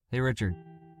Hey Richard,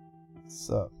 What's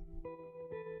up?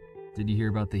 did you hear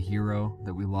about the hero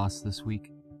that we lost this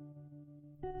week?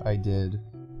 I did,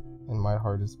 and my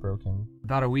heart is broken.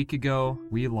 About a week ago,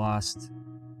 we lost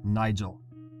Nigel.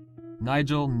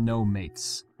 Nigel No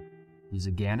Mates. He's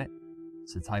a gannet.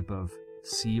 It's a type of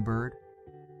seabird.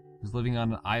 He's living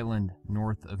on an island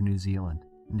north of New Zealand.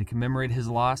 And to commemorate his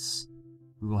loss,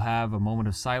 we will have a moment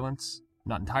of silence.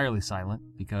 Not entirely silent,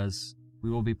 because we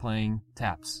will be playing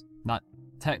taps. Not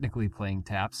technically playing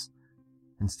taps.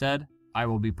 Instead, I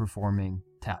will be performing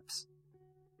taps.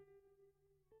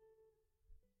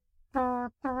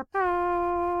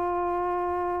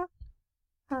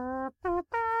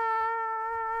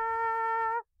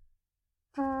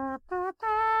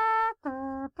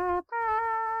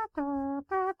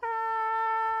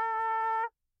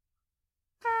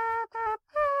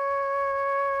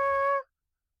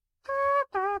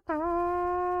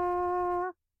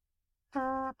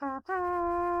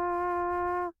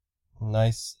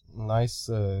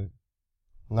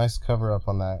 Nice cover up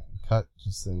on that cut.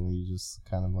 You just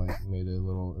kind of like made a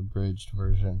little abridged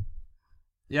version.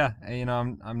 Yeah,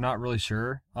 I'm not really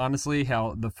sure, honestly,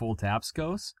 how the full taps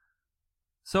goes.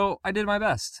 So I did my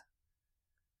best.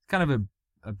 Kind of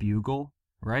a bugle,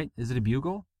 right? Is it a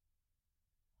bugle?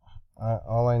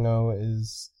 All I know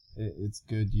is it's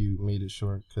good you made it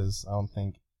short, because I don't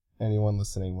think anyone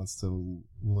listening wants to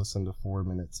listen to 4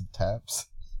 minutes of taps.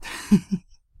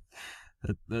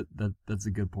 That's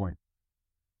a good point.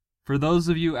 For those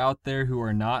of you out there who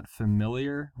are not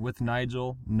familiar with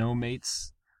Nigel No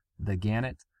Mates, the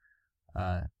gannet,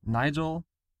 Nigel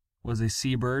was a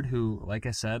seabird who, like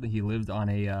I said, he lived on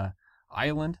a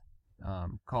island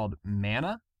called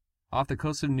Manna off the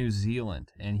coast of New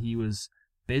Zealand, and he was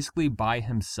basically by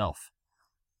himself.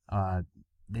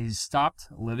 They stopped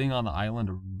living on the island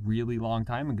a really long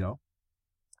time ago,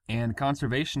 and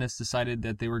conservationists decided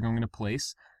that they were going to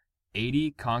place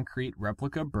 80 concrete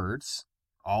replica birds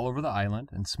all over the island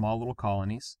in small little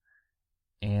colonies,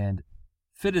 and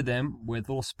fitted them with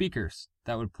little speakers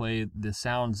that would play the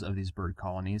sounds of these bird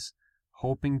colonies,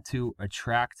 hoping to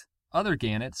attract other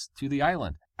gannets to the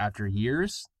island. After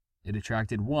years, it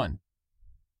attracted one,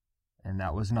 and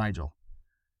that was Nigel.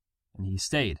 And he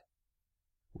stayed.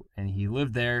 And he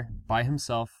lived there by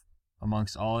himself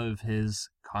amongst all of his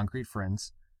concrete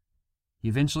friends. He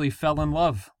eventually fell in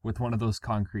love with one of those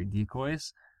concrete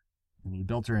decoys, and he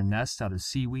built her a nest out of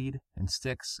seaweed and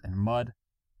sticks and mud.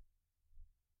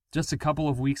 Just a couple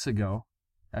of weeks ago,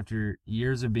 after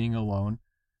years of being alone,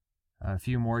 a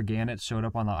few more gannets showed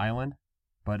up on the island,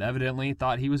 but evidently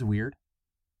thought he was weird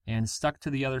and stuck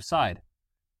to the other side.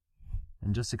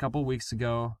 And just a couple weeks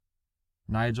ago,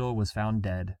 Nigel was found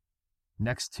dead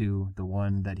next to the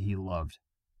one that he loved,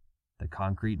 the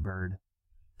concrete bird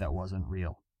that wasn't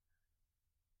real.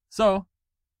 So,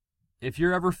 if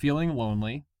you're ever feeling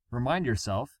lonely, remind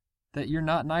yourself that you're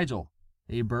not Nigel,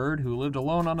 a bird who lived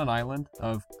alone on an island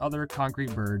of other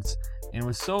concrete birds and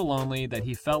was so lonely that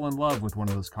he fell in love with one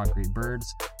of those concrete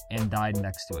birds and died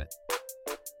next to it.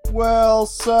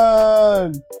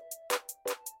 Wilson!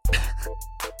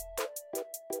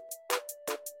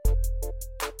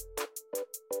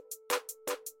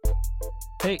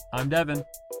 Hey, I'm Devin.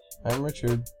 I'm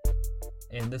Richard.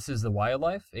 And this is The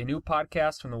Wildlife, a new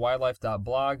podcast from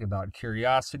thewildlife.blog about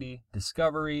curiosity,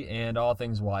 discovery, and all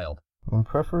things wild. And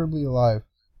preferably alive.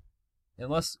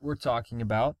 Unless we're talking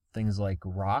about things like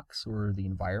rocks or the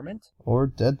environment. Or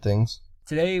dead things.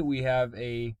 Today we have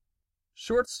a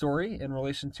short story in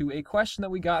relation to a question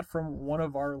that we got from one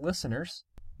of our listeners.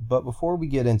 But before we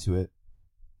get into it,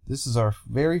 this is our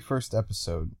very first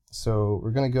episode, so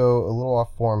we're going to go a little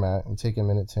off format and take a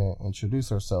minute to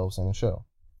introduce ourselves and the show.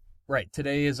 Right,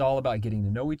 today is all about getting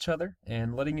to know each other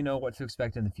and letting you know what to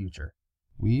expect in the future.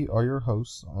 We are your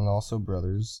hosts and also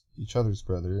brothers, each other's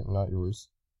brother, not yours.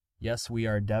 Yes, we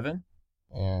are Devin.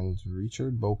 And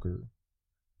Richard Boker.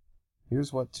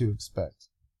 Here's what to expect.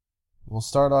 We'll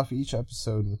start off each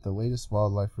episode with the latest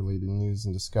wildlife-related news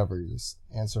and discoveries,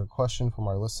 answer a question from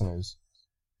our listeners,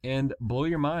 and blow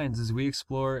your minds as we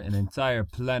explore an entire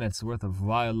planet's worth of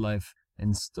wildlife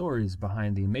and stories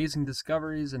behind the amazing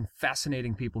discoveries and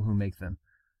fascinating people who make them.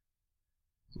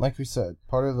 Like we said,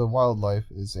 part of the wildlife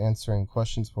is answering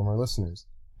questions from our listeners.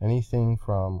 Anything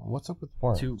from, what's up with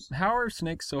worms? To, how are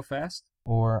snakes so fast?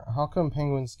 Or, how come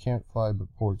penguins can't fly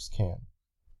but porgs can?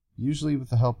 Usually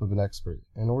with the help of an expert.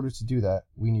 In order to do that,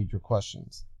 we need your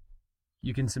questions.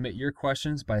 You can submit your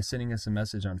questions by sending us a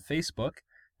message on Facebook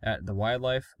at the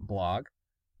Wildlife blog.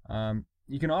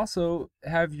 You can also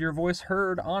have your voice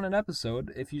heard on an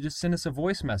episode if you just send us a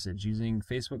voice message using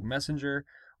Facebook Messenger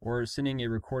or sending a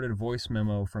recorded voice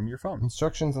memo from your phone.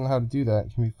 Instructions on how to do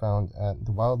that can be found at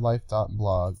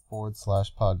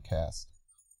thewildlife.blog/podcast.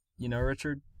 You know,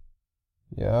 Richard,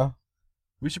 Yeah?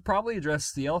 we should probably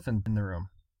address the elephant in the room.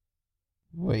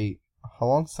 Wait, how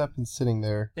long's that been sitting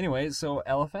there? Anyway, so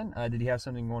elephant, did you have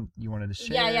something you wanted to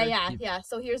share? Yeah.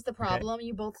 So here's the problem. Okay.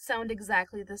 You both sound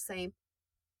exactly the same.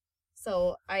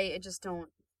 So I just don't.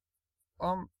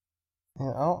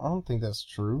 Yeah, I don't think that's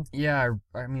true. Yeah,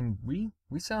 I mean, we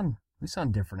sound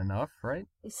different enough, right?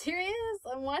 Are you serious?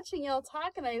 I'm watching y'all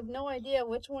talk and I have no idea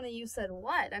which one of you said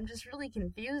what. I'm just really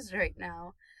confused right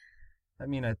now. I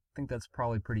mean, I think that's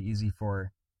probably pretty easy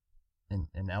for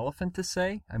an elephant to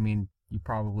say. I mean, you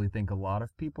probably think a lot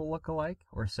of people look alike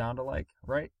or sound alike,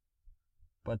 right?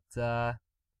 But,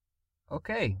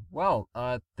 okay. Well,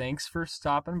 thanks for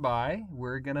stopping by.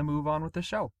 We're gonna move on with the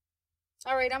show.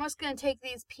 Alright, I'm just gonna take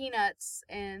these peanuts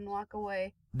and walk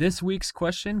away. This week's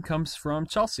question comes from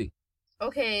Chelsea.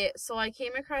 Okay, so I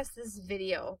came across this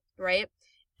video, right?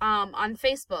 On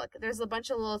Facebook. There's a bunch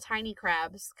of little tiny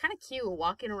crabs, kind of cute,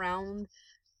 walking around.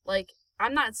 Like,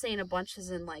 I'm not saying a bunch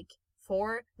is in, like,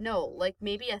 4. No, like,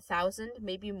 maybe 1,000,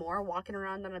 maybe more, walking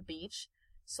around on a beach.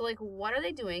 So, like, what are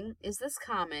they doing? Is this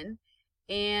common?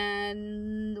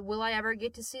 And will I ever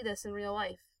get to see this in real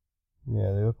life?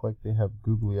 Yeah, they look like they have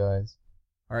googly eyes.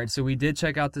 All right, so we did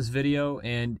check out this video,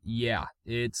 and yeah,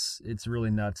 it's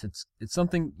really nuts. It's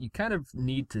something you kind of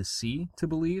need to see to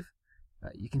believe.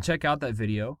 You can check out that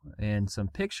video and some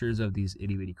pictures of these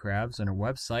itty-bitty crabs on our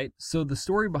website. So the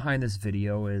story behind this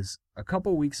video is a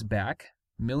couple weeks back,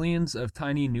 millions of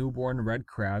tiny newborn red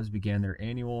crabs began their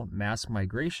annual mass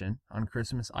migration on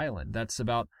Christmas Island. That's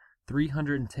about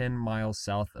 310 miles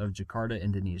south of Jakarta,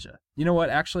 Indonesia. You know what?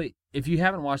 Actually, if you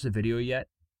haven't watched the video yet,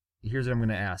 here's what I'm going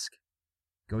to ask.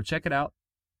 Go check it out.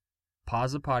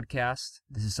 Pause the podcast.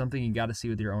 This is something you got to see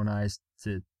with your own eyes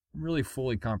to really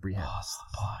fully comprehend. Pause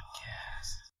the podcast.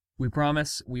 We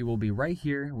promise we will be right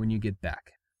here when you get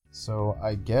back. So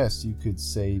I guess you could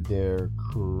say they're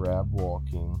crab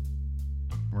walking.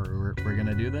 We're going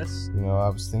to do this? You know, I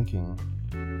was thinking,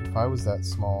 if I was that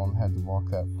small and had to walk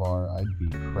that far, I'd be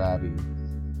crabby.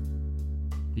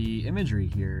 The imagery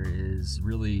here is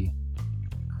really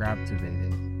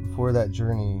crabtivating. Before that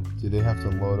journey, do they have to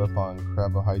load up on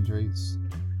carbohydrates?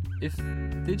 If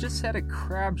they just had a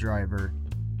crab driver,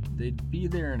 they'd be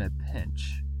there in a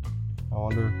pinch. I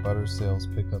wonder if butter sales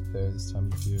pick up there this time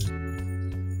of year.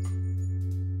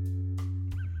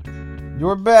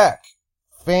 You're back!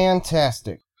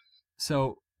 Fantastic!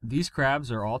 So, these crabs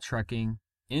are all trekking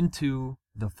into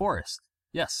the forest.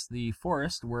 Yes, the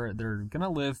forest where they're gonna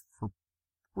live for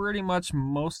pretty much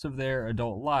most of their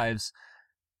adult lives,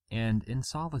 and in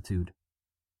solitude,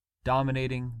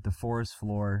 dominating the forest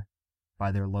floor by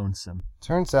their lonesome.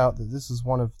 Turns out that this is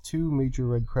one of 2 major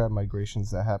red crab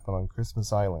migrations that happen on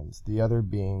Christmas Island, the other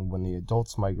being when the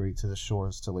adults migrate to the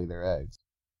shores to lay their eggs.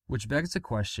 Which begs the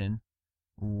question,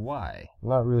 why? I'm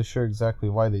not really sure exactly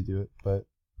why they do it, but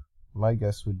my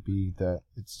guess would be that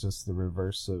it's just the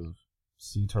reverse of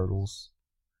sea turtles,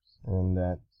 and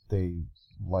that they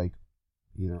like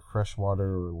either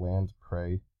freshwater or land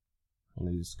prey, and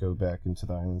they just go back into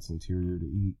the island's interior to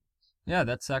eat. Yeah,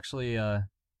 that's actually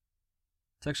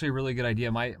it's actually a really good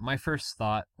idea. My first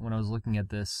thought when I was looking at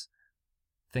this,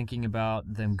 thinking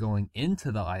about them going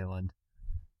into the island,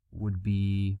 would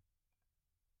be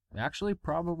actually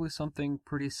probably something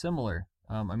pretty similar.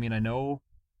 I mean, I know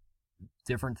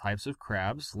different types of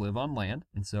crabs live on land,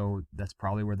 and so that's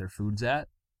probably where their food's at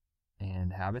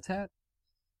and habitat.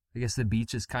 I guess the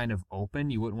beach is kind of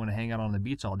open. You wouldn't want to hang out on the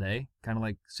beach all day. Kind of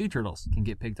like sea turtles can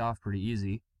get picked off pretty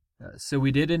easy. So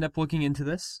we did end up looking into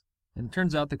this. And it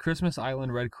turns out the Christmas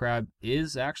Island red crab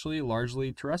is actually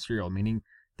largely terrestrial, meaning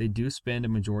they do spend a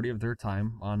majority of their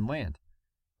time on land.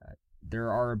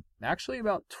 There are actually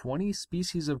about 20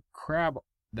 species of crab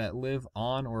that live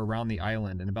on or around the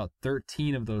island, and about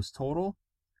 13 of those total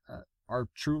are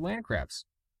true land crabs,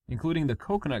 including the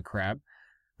coconut crab,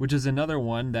 which is another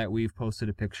one that we've posted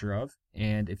a picture of.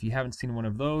 And if you haven't seen one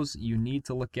of those, you need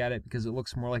to look at it because it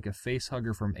looks more like a face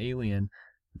hugger from Alien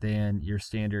than your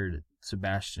standard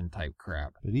Sebastian type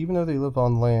crab. But even though they live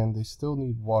on land, they still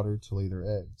need water to lay their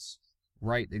eggs.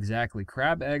 Right, exactly.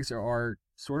 Crab eggs are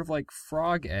sort of like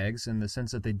frog eggs in the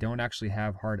sense that they don't actually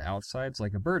have hard outsides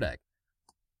like a bird egg.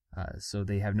 So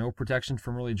they have no protection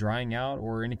from really drying out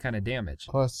or any kind of damage.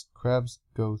 Plus, crabs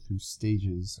go through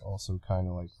stages, also kind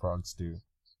of like frogs do.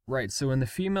 Right, so when the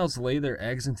females lay their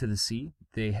eggs into the sea,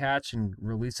 they hatch and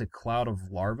release a cloud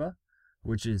of larvae,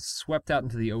 which is swept out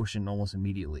into the ocean almost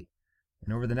immediately.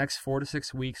 And over the next 4 to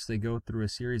 6 weeks, they go through a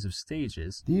series of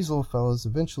stages. These little fellas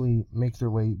eventually make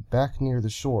their way back near the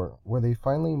shore, where they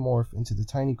finally morph into the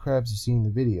tiny crabs you see in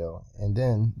the video, and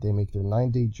then they make their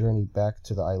 9-day journey back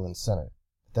to the island center.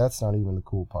 That's not even the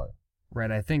cool part.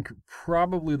 Right, I think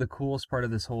probably the coolest part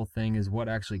of this whole thing is what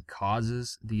actually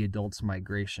causes the adults'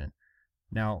 migration.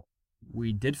 Now,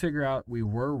 we did figure out we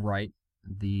were right.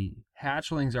 The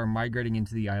hatchlings are migrating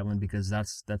into the island because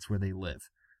that's where they live.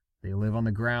 They live on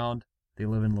the ground. They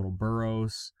live in little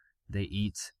burrows. They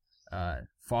eat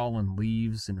fallen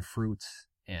leaves and fruit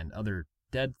and other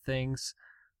dead things.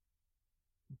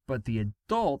 But the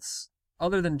adults,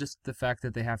 other than just the fact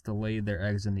that they have to lay their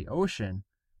eggs in the ocean,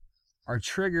 are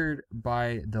triggered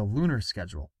by the lunar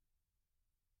schedule.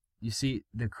 You see,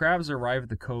 the crabs arrive at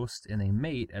the coast and they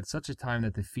mate at such a time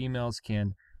that the females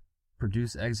can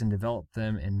produce eggs and develop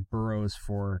them in burrows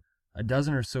for a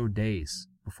dozen or so days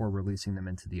before releasing them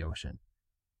into the ocean.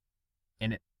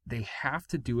 And they have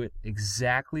to do it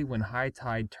exactly when high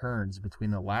tide turns between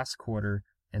the last quarter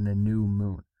and the new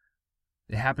moon.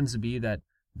 It happens to be that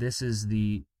this is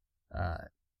the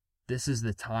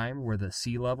time where the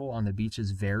sea level on the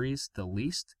beaches varies the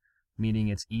least, meaning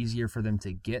it's easier for them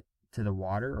to get to the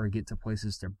water or get to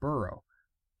places to burrow.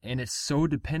 And it's so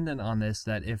dependent on this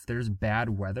that if there's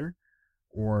bad weather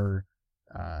or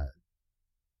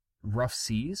rough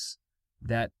seas,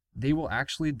 that they will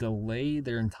actually delay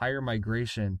their entire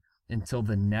migration until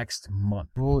the next month.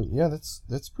 Well, yeah,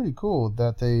 that's pretty cool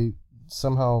that they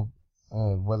somehow,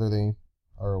 whether they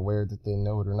are aware that they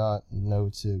know it or not, know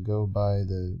to go by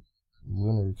the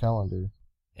lunar calendar.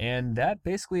 And that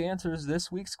basically answers this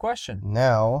week's question.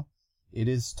 Now, it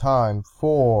is time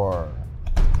for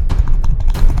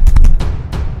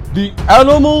the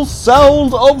animal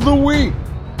sound of the week.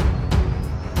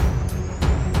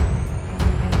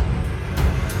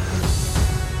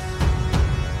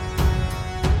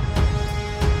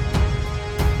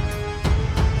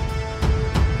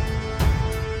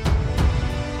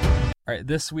 All right,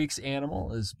 this week's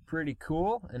animal is pretty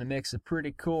cool, and it makes a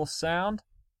pretty cool sound.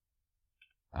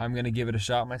 I'm going to give it a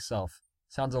shot myself.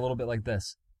 Sounds a little bit like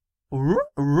this. I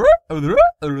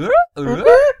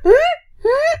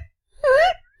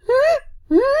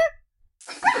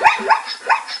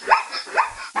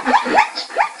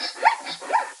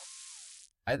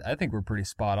think we're pretty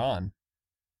spot on.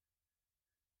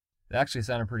 It actually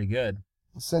sounded pretty good.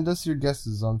 Send us your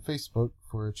guesses on Facebook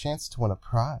for a chance to win a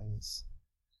prize.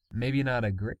 Maybe not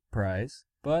a great prize,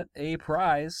 but a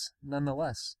prize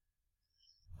nonetheless.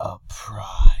 A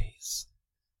prize.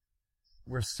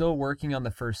 We're still working on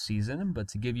the first season, but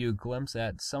to give you a glimpse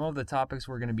at some of the topics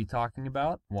we're going to be talking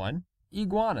about, 1,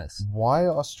 iguanas. Why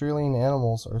Australian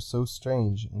animals are so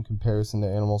strange in comparison to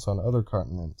animals on other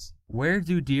continents. Where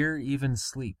do deer even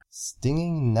sleep?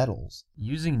 Stinging nettles.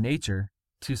 Using nature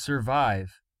to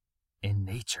survive in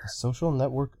nature. A social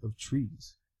network of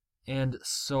trees. And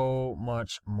so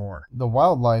much more. The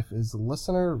Wildlife is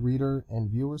listener, reader, and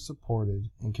viewer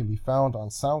supported and can be found on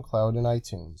SoundCloud and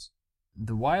iTunes.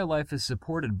 The Wildlife is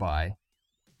supported by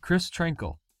Chris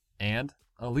Trankel and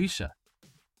Alicia,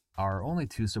 our only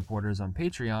 2 supporters on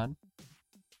Patreon,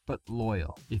 but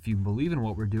loyal. If you believe in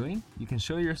what we're doing, you can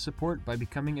show your support by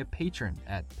becoming a patron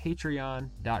at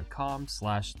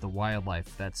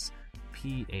patreon.com/thewildlife. That's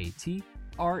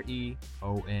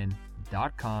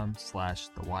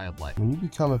patreon.com/thewildlife. When you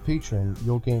become a patron,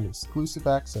 you'll gain exclusive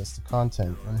access to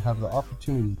content and have the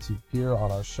opportunity to appear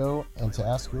on our show and to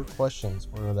ask your questions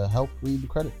or to help read the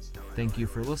credits. Thank you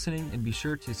for listening, and be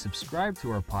sure to subscribe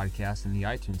to our podcast in the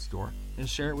iTunes store and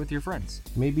share it with your friends.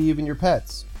 Maybe even your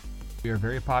pets. We are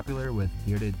very popular with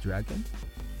Bearded Dragon,